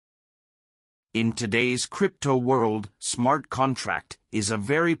In today's crypto world, smart contract is a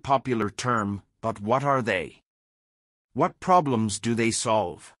very popular term, but what are they? What problems do they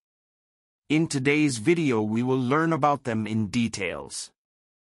solve? In today's video we will learn about them in details.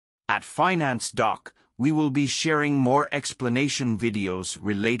 At Finance Doc, we will be sharing more explanation videos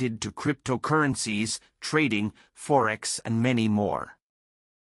related to cryptocurrencies, trading, forex and many more.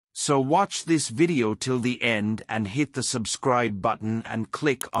 So watch this video till the end and hit the subscribe button and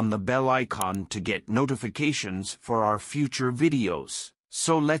click on the bell icon to get notifications for our future videos.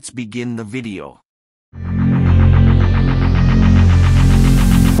 So let's begin the video.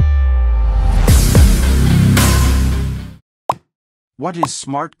 What is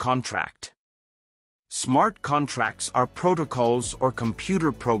smart contract? Smart contracts are protocols or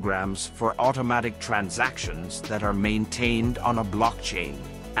computer programs for automatic transactions that are maintained on a blockchain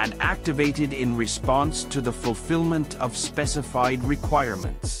and activated in response to the fulfillment of specified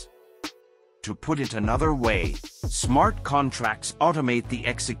requirements. To put it another way, smart contracts automate the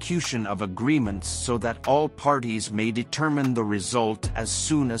execution of agreements so that all parties may determine the result as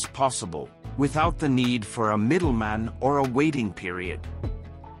soon as possible, without the need for a middleman or a waiting period.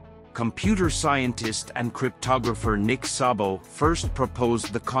 Computer scientist and cryptographer Nick Szabo first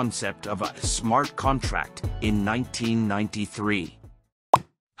proposed the concept of a smart contract in 1993.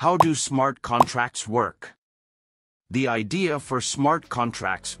 How do smart contracts work? The idea for smart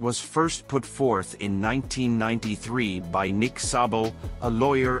contracts was first put forth in 1993 by Nick Szabo, a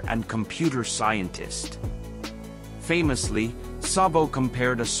lawyer and computer scientist. Famously, Szabo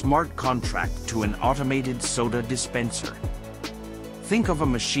compared a smart contract to an automated soda dispenser. Think of a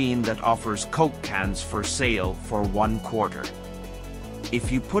machine that offers Coke cans for sale for $1. If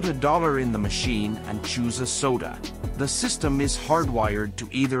you put $1 in the machine and choose a soda, the system is hardwired to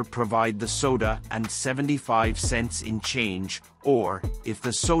either provide the soda and 75 cents in change, or, if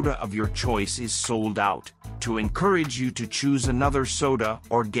the soda of your choice is sold out, to encourage you to choose another soda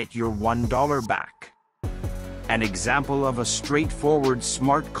or get your $1 back. An example of a straightforward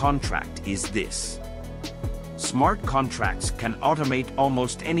smart contract is this. Smart contracts can automate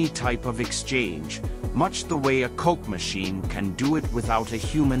almost any type of exchange, much the way a Coke machine can do it without a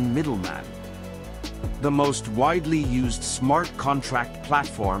human middleman. The most widely used smart contract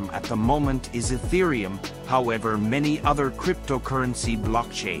platform at the moment is Ethereum, however many other cryptocurrency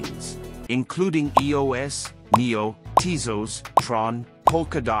blockchains, including EOS, Neo, Tezos, Tron,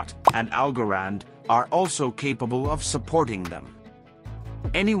 Polkadot, and Algorand, are also capable of supporting them.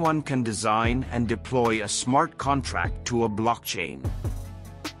 Anyone can design and deploy a smart contract to a blockchain.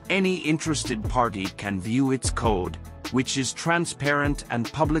 Any interested party can view its code, which is transparent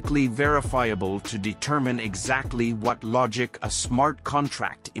and publicly verifiable, to determine exactly what logic a smart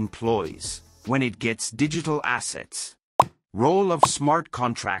contract employs when it gets digital assets. Role of smart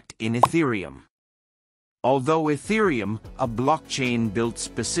contract in Ethereum. Although Ethereum, a blockchain built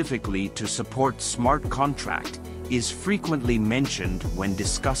specifically to support smart contract, is frequently mentioned when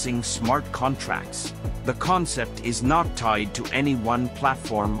discussing smart contracts, the concept is not tied to any one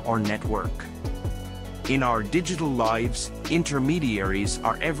platform or network. In our digital lives, intermediaries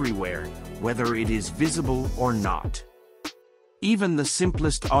are everywhere, whether it is visible or not. Even the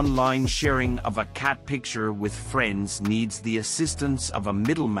simplest online sharing of a cat picture with friends needs the assistance of a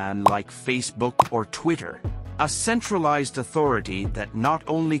middleman like Facebook or Twitter, a centralized authority that not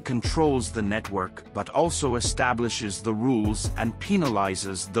only controls the network but also establishes the rules and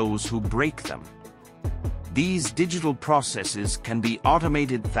penalizes those who break them. These digital processes can be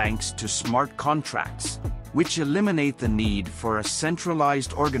automated thanks to smart contracts, which eliminate the need for a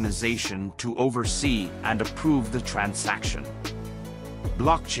centralized organization to oversee and approve the transaction.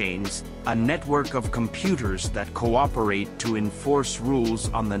 Blockchains, a network of computers that cooperate to enforce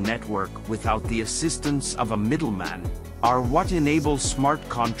rules on the network without the assistance of a middleman, are what enable smart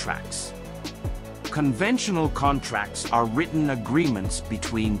contracts. Conventional contracts are written agreements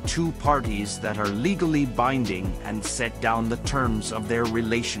between two parties that are legally binding and set down the terms of their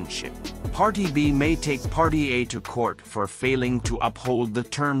relationship. Party B may take Party A to court for failing to uphold the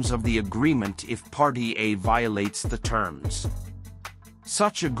terms of the agreement if Party A violates the terms.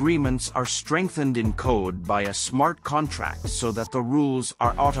 Such agreements are strengthened in code by a smart contract so that the rules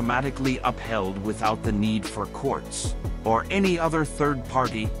are automatically upheld without the need for courts or any other third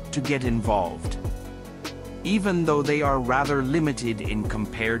party to get involved. Even though they are rather limited in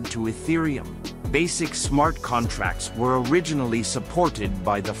compared to Ethereum, basic smart contracts were originally supported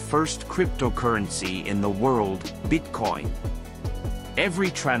by the first cryptocurrency in the world, Bitcoin.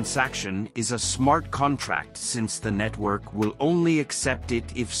 Every transaction is a smart contract since the network will only accept it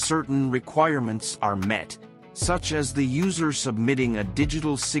if certain requirements are met, such as the user submitting a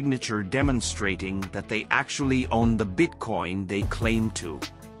digital signature demonstrating that they actually own the Bitcoin they claim to.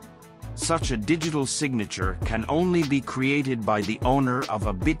 Such a digital signature can only be created by the owner of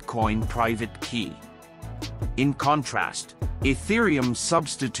a Bitcoin private key. In contrast, Ethereum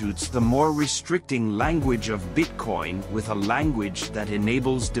substitutes the more restricting language of Bitcoin with a language that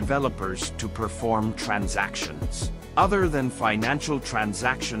enables developers to perform transactions other than financial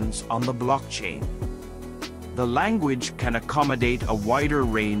transactions on the blockchain. The language can accommodate a wider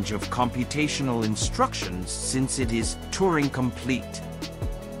range of computational instructions since it is Turing complete.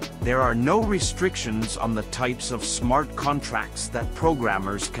 There are no restrictions on the types of smart contracts that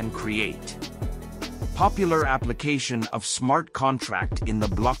programmers can create. Popular application of smart contract in the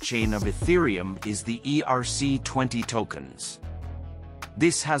blockchain of Ethereum is the ERC-20 tokens.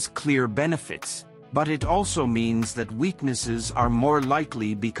 This has clear benefits, but it also means that weaknesses are more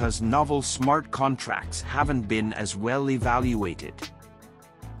likely because novel smart contracts haven't been as well evaluated.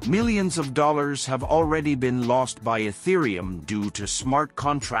 Millions of dollars have already been lost by Ethereum due to smart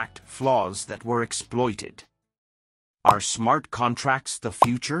contract flaws that were exploited. Are smart contracts the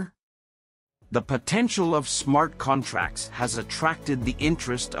future? The potential of smart contracts has attracted the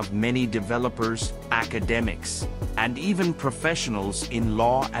interest of many developers, academics, and even professionals in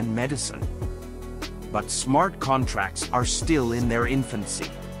law and medicine. But smart contracts are still in their infancy.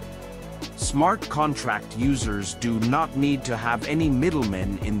 Smart contract users do not need to have any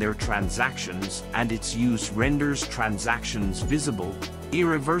middlemen in their transactions, and its use renders transactions visible,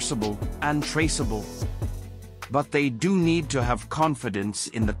 irreversible, and traceable. But they do need to have confidence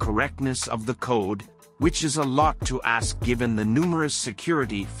in the correctness of the code, which is a lot to ask given the numerous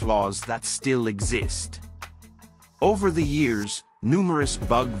security flaws that still exist. Over the years, numerous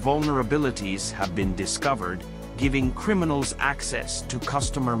bug vulnerabilities have been discovered, giving criminals access to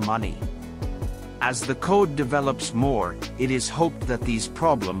customer money. As the code develops more, it is hoped that these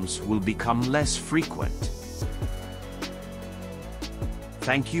problems will become less frequent.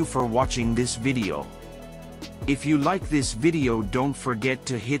 Thank you for watching this video. If you like this video, don't forget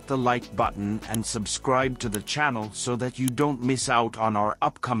to hit the like button and subscribe to the channel so that you don't miss out on our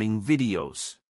upcoming videos.